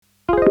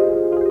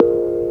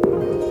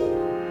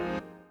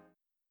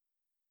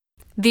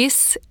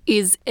This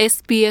is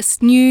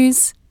SBS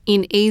News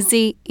in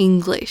Easy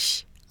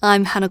English.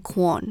 I'm Hannah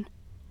Kwan.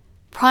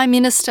 Prime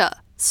Minister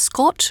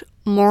Scott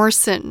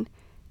Morrison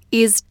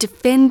is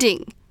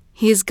defending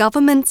his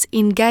government's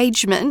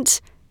engagement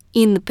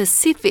in the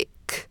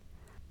Pacific.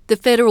 The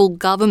federal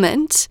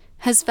government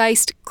has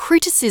faced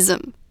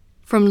criticism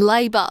from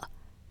Labor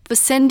for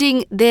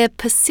sending their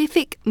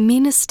Pacific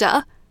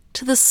minister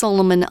to the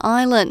Solomon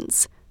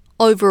Islands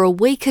over a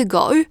week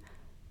ago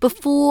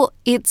before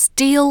its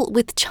deal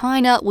with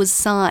China was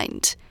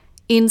signed,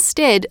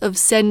 instead of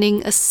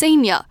sending a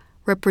senior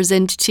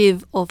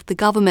representative of the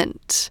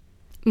government.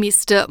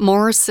 Mr.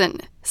 Morrison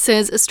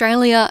says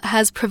Australia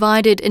has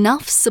provided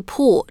enough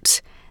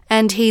support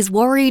and he's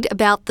worried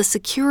about the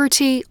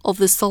security of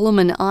the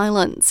Solomon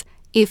Islands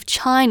if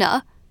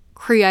China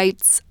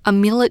creates a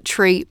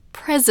military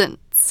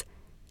presence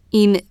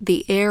in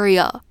the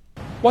area.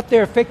 What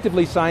they're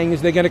effectively saying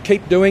is they're going to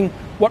keep doing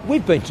what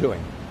we've been doing.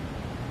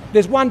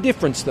 There's one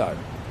difference though.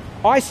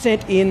 I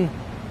sent in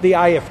the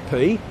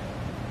AFP.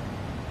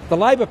 The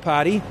Labor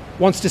Party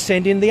wants to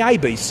send in the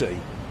ABC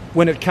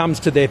when it comes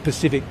to their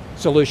Pacific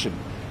solution.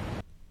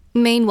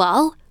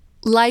 Meanwhile,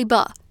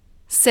 Labor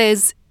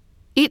says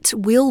it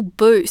will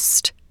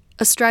boost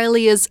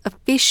Australia's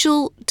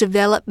official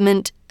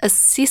development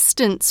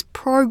assistance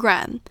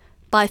program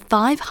by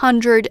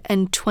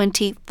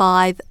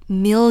 $525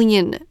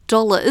 million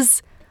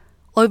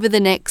over the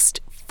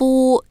next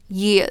 4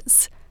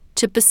 years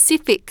to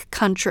Pacific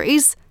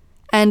countries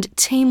and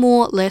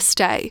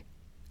Timor-Leste.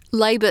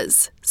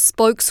 Labor's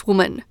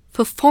spokeswoman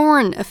for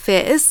Foreign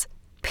Affairs,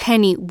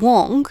 Penny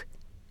Wong,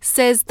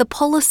 says the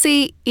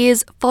policy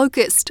is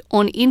focused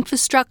on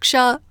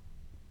infrastructure,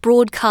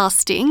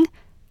 broadcasting,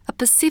 a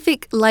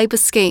Pacific labour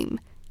scheme,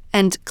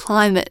 and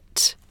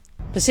climate.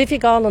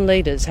 Pacific Island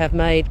leaders have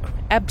made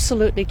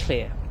absolutely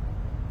clear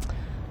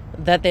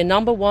that their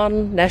number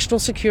one national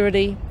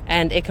security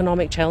and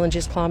economic challenge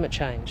is climate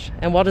change.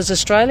 And what has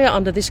Australia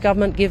under this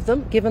government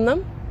given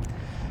them?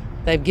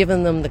 They've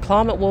given them the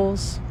climate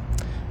wars.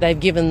 They've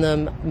given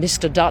them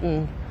Mr.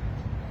 Dutton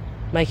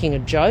making a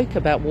joke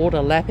about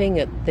water lapping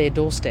at their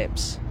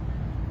doorsteps,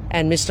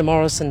 and Mr.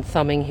 Morrison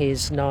thumbing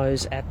his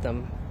nose at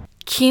them.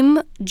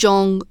 Kim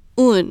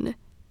Jong-un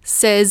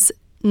says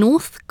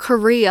North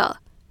Korea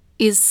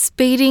is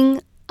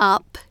speeding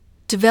up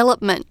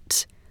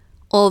development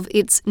of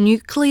its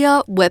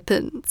nuclear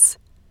weapons.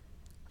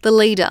 The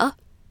leader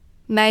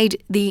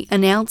made the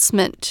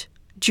announcement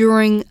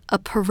during a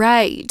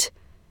parade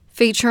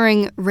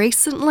featuring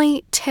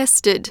recently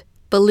tested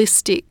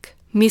ballistic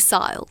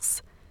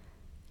missiles.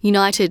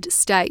 United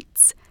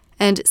States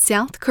and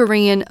South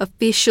Korean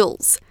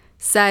officials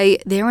say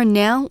there are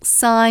now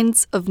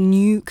signs of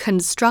new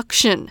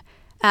construction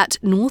at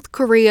North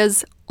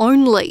Korea's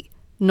only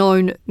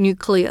known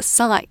nuclear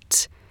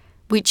site,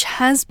 which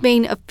has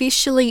been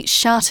officially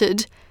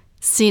shuttered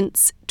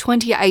since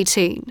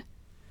 2018.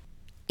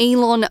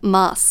 Elon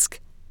Musk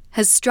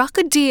has struck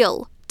a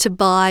deal to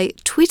buy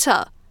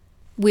Twitter,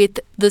 with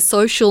the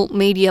social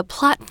media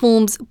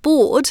platform's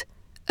board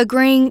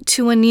agreeing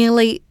to a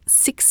nearly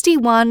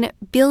 $61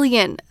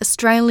 billion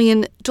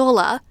Australian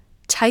dollar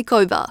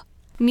takeover.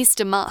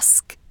 Mr.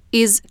 Musk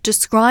is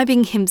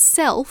describing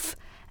himself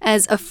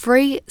as a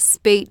free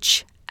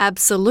speech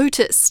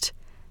absolutist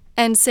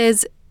and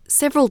says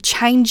several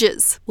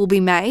changes will be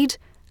made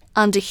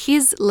under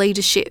his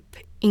leadership,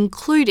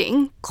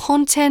 including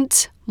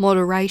content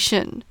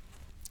moderation.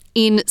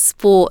 In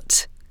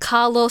sport,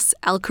 Carlos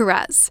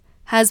Alcaraz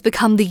has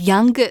become the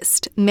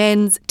youngest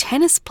men's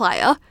tennis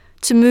player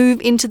to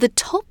move into the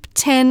top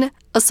 10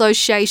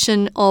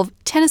 Association of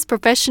Tennis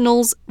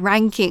Professionals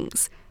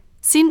rankings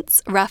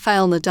since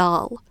Rafael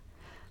Nadal.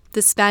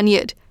 The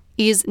Spaniard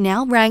is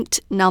now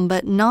ranked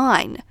number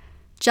 9,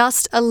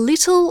 just a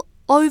little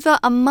over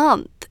a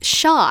month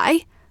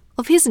shy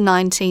of his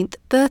 19th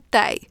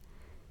birthday.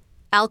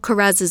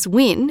 Alcaraz's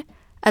win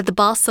at the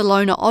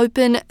Barcelona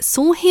Open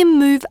saw him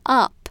move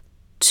up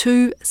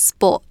 2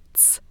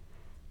 spots.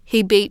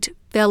 He beat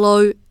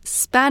fellow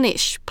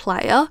Spanish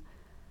player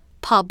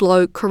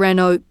Pablo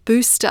Carreno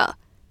Busta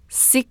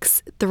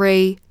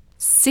 6-3,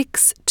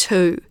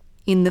 6-2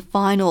 in the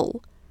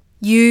final.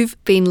 You've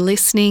been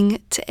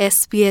listening to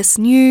SBS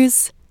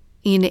News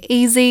in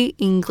Easy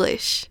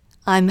English.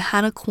 I'm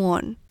Hannah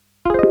Kwan.